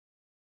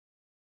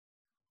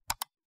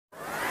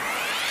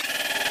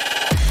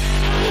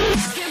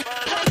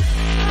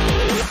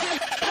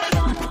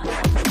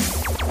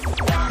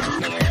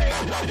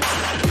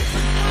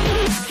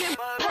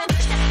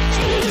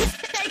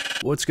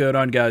What's going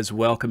on, guys?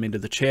 Welcome into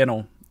the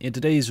channel. In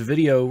today's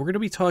video, we're going to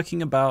be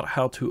talking about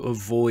how to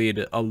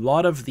avoid a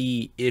lot of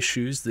the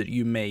issues that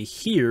you may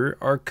hear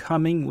are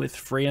coming with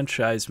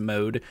franchise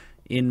mode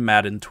in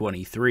Madden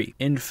 23.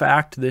 In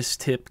fact, this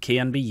tip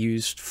can be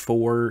used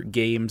for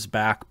games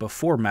back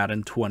before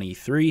Madden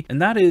 23,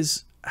 and that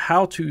is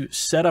how to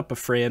set up a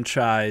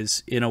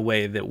franchise in a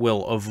way that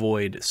will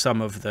avoid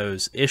some of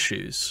those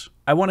issues.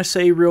 I want to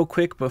say real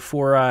quick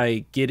before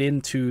I get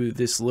into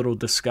this little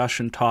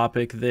discussion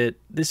topic that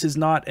this is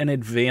not an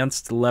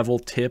advanced level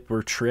tip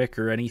or trick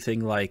or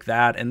anything like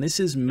that, and this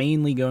is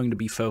mainly going to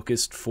be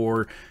focused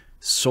for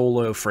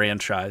solo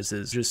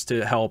franchises, just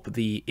to help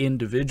the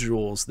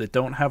individuals that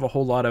don't have a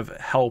whole lot of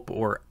help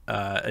or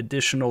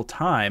additional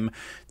time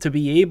to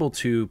be able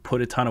to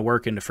put a ton of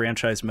work into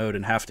franchise mode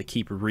and have to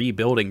keep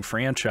rebuilding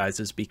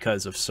franchises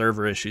because of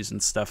server issues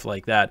and stuff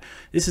like that.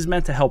 This is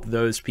meant to help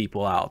those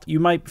people out.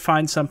 You might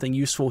find something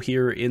useful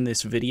here in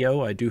this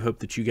video. I do hope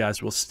that you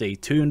guys will stay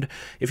tuned.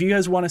 If you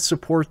guys want to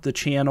support the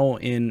channel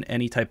in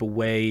any type of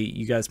way,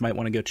 you guys might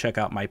want to go check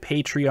out my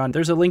Patreon.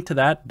 There's a link to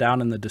that down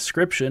in the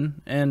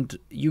description, and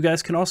you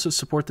guys can also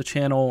support the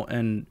channel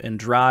and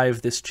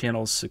drive this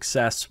channel's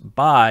success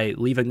by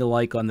leaving a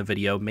like on the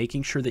video,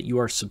 making sure that you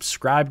are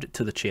subscribed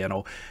to the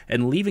channel,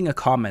 and leaving a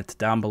comment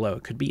down below.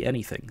 It could be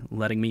anything,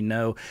 letting me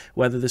know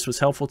whether this was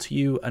helpful to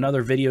you,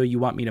 another video you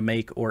want me to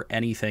make, or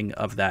anything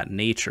of that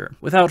nature.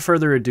 Without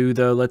further ado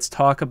though, let's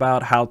talk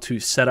about how to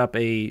set up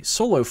a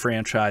solo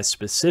franchise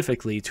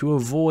specifically to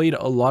avoid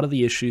a lot of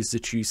the issues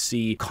that you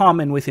see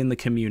common within the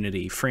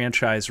community.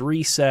 Franchise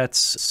resets,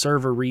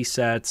 server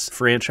resets,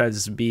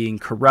 franchises being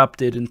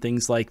corrupted and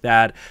things like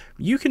that.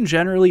 You can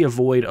generally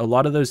avoid a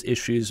lot of those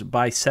issues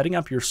by setting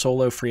up your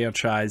solo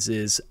franchises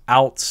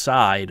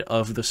outside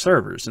of the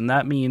servers, and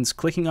that means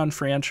clicking on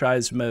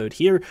franchise mode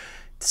here,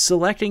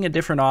 selecting a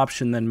different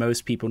option than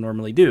most people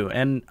normally do.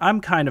 And I'm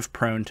kind of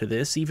prone to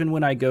this. Even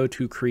when I go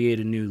to create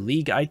a new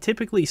league, I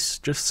typically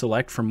just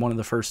select from one of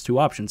the first two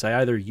options. I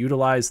either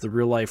utilize the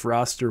real life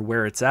roster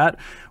where it's at,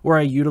 or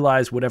I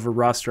utilize whatever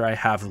roster I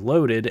have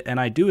loaded, and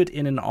I do it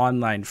in an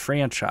online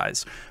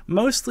franchise.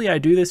 Mostly I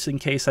do this in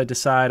case I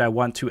decide I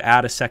want to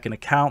add a second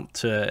account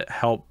to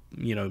help,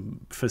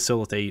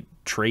 facilitate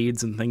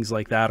trades and things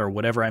like that, or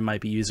whatever I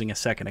might be using a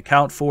second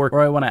account for,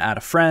 or I want to add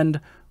a friend.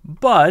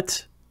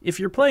 But if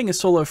you're playing a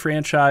solo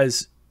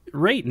franchise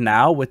right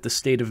now with the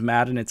state of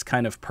Madden, it's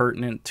kind of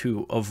pertinent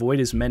to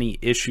avoid as many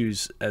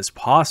issues as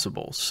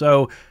possible.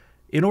 So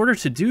in order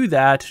to do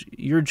that,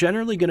 you're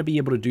generally going to be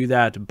able to do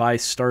that by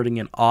starting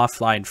an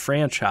offline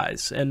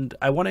franchise. And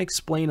I want to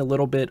explain a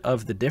little bit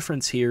of the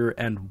difference here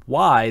and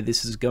why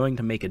this is going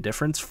to make a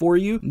difference for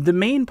you. The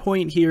main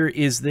point here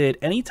is that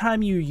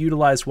anytime you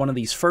utilize one of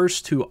these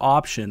first two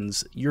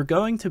options, you're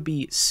going to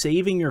be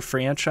saving your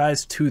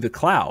franchise to the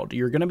cloud.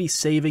 You're going to be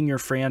saving your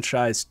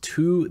franchise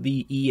to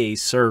the EA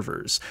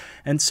servers.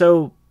 And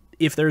so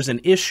if there's an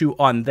issue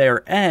on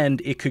their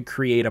end, it could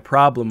create a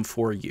problem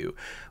for you.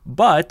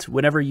 But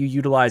whenever you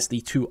utilize the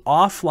two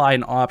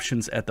offline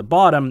options at the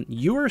bottom,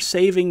 you are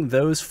saving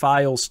those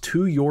files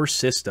to your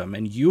system,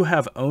 and you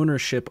have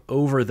ownership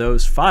over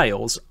those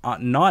files,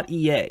 not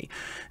EA.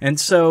 And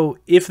so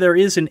if there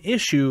is an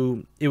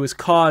issue, it was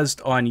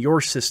caused on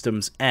your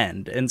system's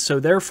end. And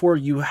so therefore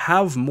you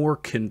have more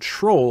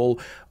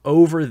control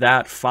over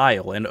that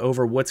file and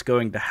over what's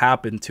going to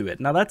happen to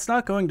it. Now, that's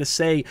not going to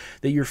say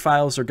that your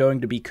files are going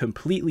to be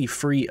completely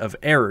free of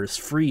errors,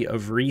 free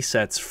of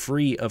resets,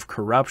 free of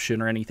corruption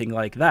or anything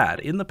like that.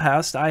 In the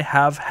past, I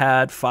have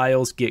had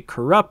files get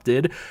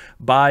corrupted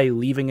by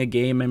leaving a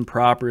game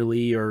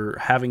improperly or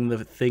having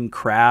the thing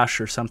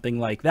crash or something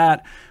like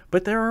that.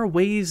 But there are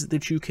ways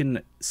that you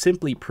can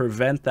simply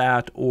prevent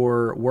that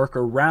or work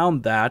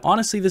around that.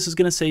 Honestly, this is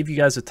going to save you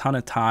guys a ton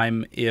of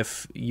time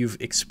if you've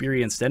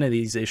experienced any of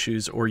these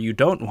issues or you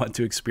don't want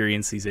to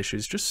experience these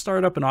issues. Just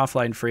start up an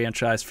offline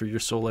franchise for your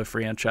solo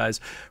franchise.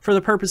 For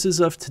the purposes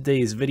of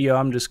today's video,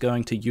 I'm just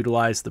going to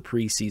utilize the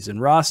preseason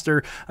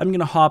roster. I'm going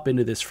to hop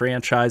into this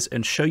franchise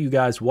and show you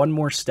guys one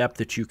more step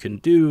that you can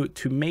do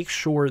to make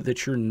sure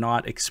that you're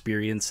not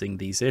experiencing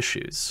these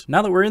issues.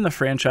 Now that we're in the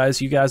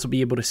franchise, you guys will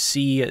be able to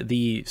see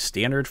the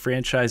standard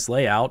franchise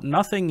layout.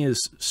 Nothing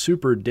is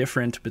super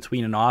different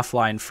between an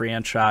offline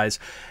franchise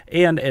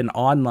and an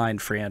online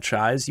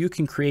franchise. You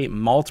can create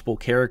multiple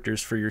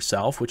characters for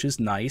yourself, which is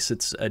nice.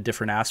 It's a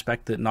different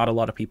aspect that not a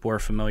lot of people are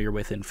familiar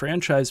with in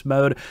franchise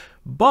mode,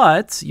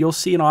 but you'll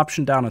see an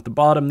option down at the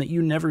bottom that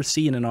you never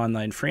see in an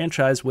online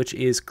franchise, which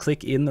is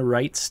click in the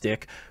right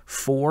stick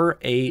for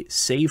a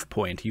save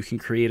point. You can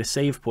create a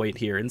save point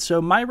here. And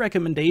so my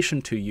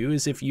recommendation to you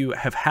is, if you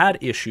have had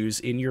issues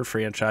in your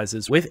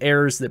franchises with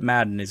errors that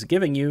Madden is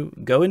giving you,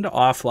 go into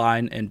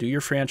offline and do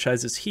your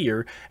franchises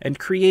here and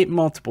create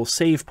multiple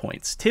save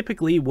points.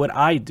 Typically what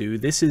I do,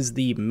 this is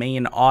the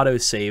main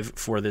autosave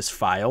for this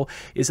file,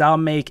 is I'll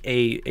make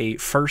a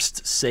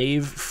first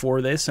save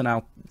for this, and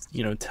I'll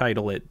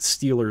title it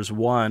Steelers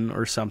 1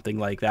 or something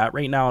like that.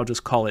 Right now I'll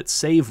just call it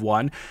Save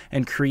 1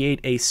 and create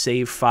a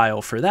save file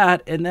file for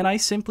that, and then I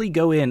simply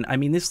go in. I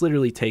mean, this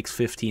literally takes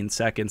 15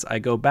 seconds. I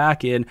go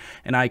back in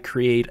and I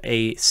create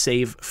a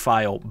save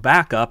file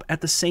backup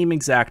at the same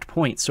exact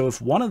point. So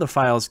if one of the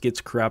files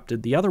gets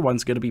corrupted, the other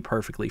one's going to be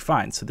perfectly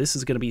fine. So this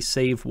is going to be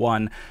save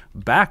one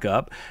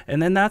backup,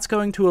 and then that's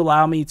going to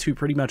allow me to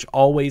pretty much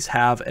always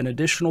have an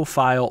additional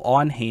file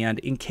on hand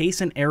in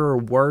case an error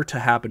were to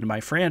happen to my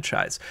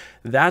franchise.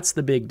 That's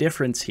the big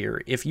difference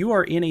here. If you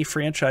are in a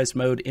franchise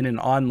mode in an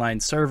online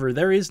server,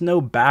 there is no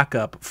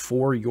backup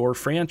for your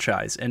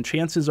franchise, and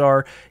chances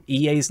are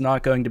EA is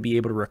not going to be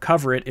able to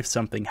recover it if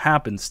something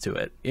happens to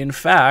it. In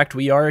fact,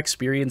 we are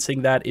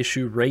experiencing that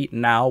issue right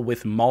now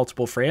with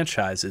multiple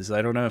franchises.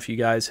 I don't know if you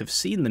guys have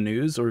seen the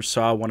news or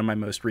saw one of my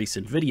most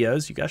recent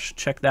videos. You guys should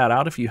check that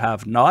out if you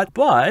have not,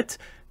 but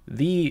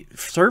the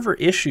server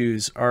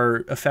issues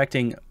are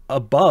affecting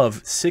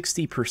above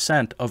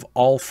 60% of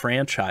all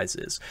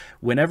franchises.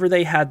 Whenever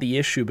they had the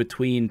issue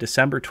between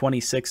December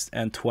 26th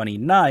and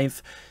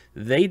 29th,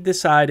 they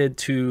decided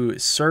to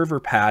server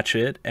patch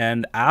it,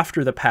 and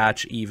after the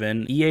patch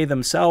even, EA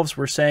themselves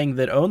were saying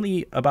that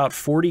only about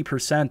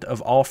 40% of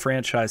all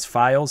franchise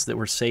files that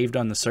were saved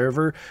on the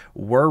server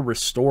were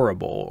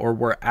restorable or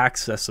were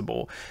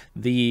accessible.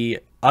 The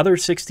other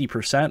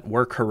 60%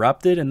 were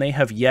corrupted, and they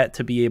have yet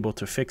to be able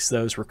to fix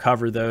those,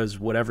 recover those,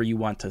 whatever you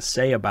want to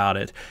say about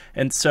it.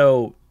 And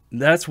so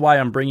that's why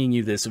I'm bringing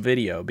you this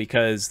video,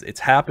 because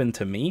it's happened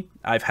to me.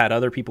 I've had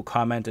other people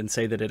comment and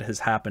say that it has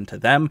happened to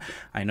them.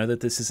 I know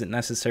that this isn't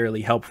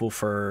necessarily helpful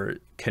for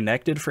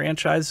connected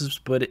franchises,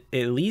 but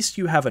at least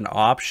you have an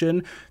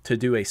option to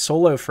do a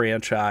solo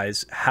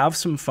franchise, have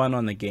some fun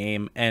on the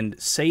game, and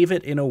save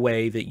it in a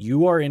way that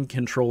you are in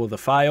control of the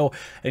file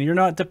and you're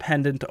not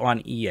dependent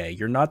on EA.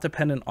 You're not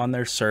dependent on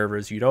their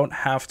servers. You don't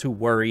have to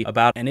worry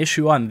about an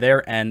issue on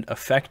their end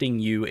affecting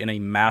you in a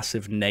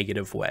massive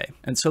negative way.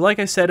 And so, like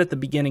I said at the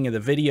beginning of the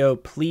video,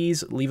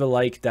 please leave a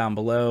like down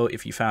below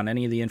if you found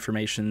any of the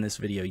information in this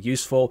video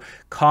useful.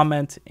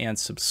 Comment and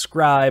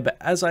subscribe.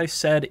 As I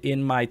said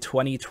in my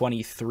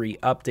 2023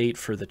 update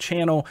for the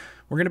channel,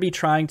 we're going to be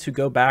trying to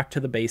go back to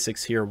the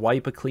basics here,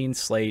 wipe a clean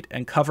slate,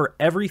 and cover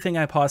everything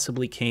I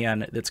possibly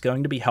can that's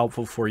going to be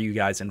helpful for you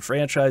guys in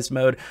franchise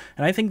mode.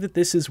 And I think that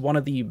this is one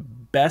of the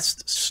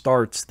best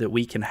starts that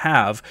we can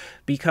have,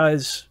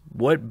 because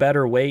what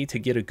better way to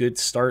get a good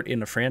start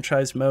in a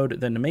franchise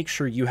mode than to make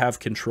sure you have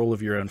control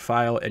of your own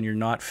file and you're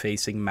not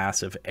facing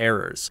massive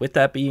errors. With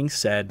that being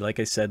said, like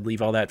I said,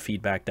 leave all that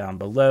feedback down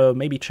below.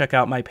 Maybe check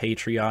out my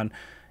Patreon.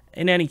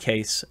 In any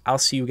case, I'll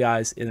see you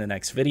guys in the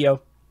next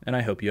video, and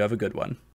I hope you have a good one.